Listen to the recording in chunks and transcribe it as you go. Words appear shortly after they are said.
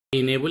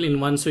enable in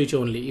one switch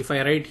only. If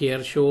I write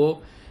here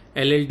show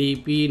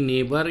LLDP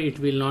neighbor, it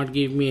will not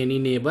give me any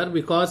neighbor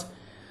because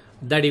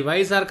the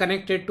device are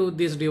connected to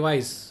this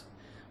device.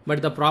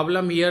 But the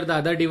problem here, the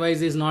other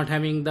device is not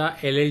having the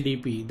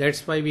LLDP.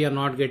 That's why we are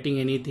not getting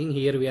anything.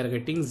 Here we are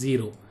getting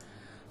 0.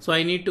 So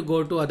I need to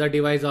go to other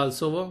device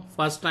also.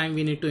 First time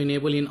we need to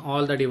enable in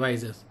all the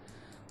devices.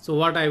 So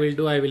what I will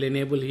do, I will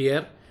enable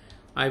here.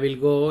 I will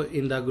go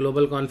in the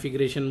global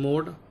configuration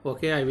mode.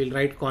 Okay, I will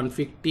write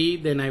config T,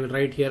 then I will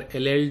write here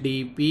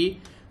LLDP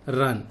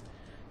run.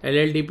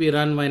 LLDP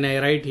run, when I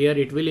write here,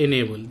 it will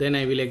enable. Then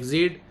I will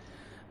exit,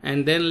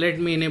 and then let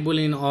me enable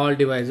in all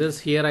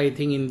devices. Here I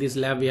think in this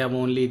lab we have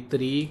only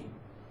 3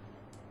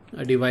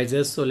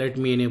 devices. So let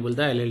me enable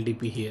the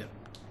LLDP here.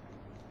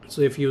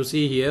 So if you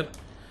see here,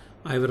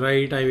 I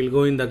will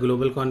go in the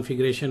global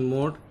configuration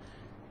mode.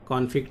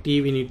 Config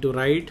T we need to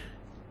write,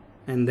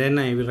 and then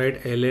I will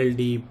write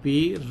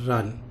LLDP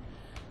run.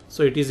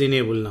 So it is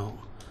enabled now.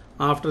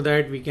 After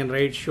that we can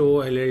write show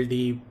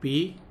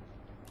LLDP,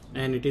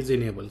 and it is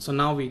enabled. So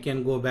now we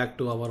can go back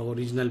to our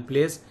original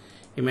place.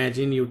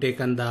 Imagine you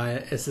taken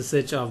the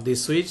SSH of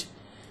this switch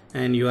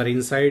and you are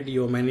inside.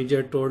 Your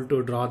manager told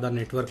to draw the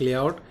network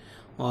layout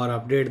or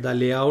update the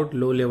layout,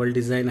 low level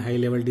design, high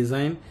level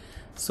design.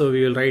 So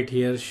we will write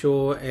here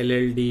show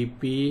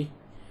LLDP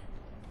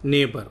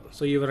neighbor.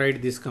 So you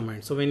write this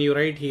command. So when you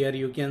write here,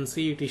 you can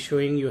see it is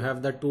showing you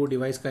have the 2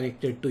 device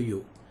connected to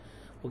you.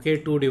 Okay,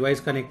 2 device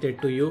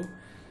connected to you.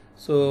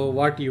 So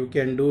what you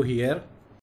can do here,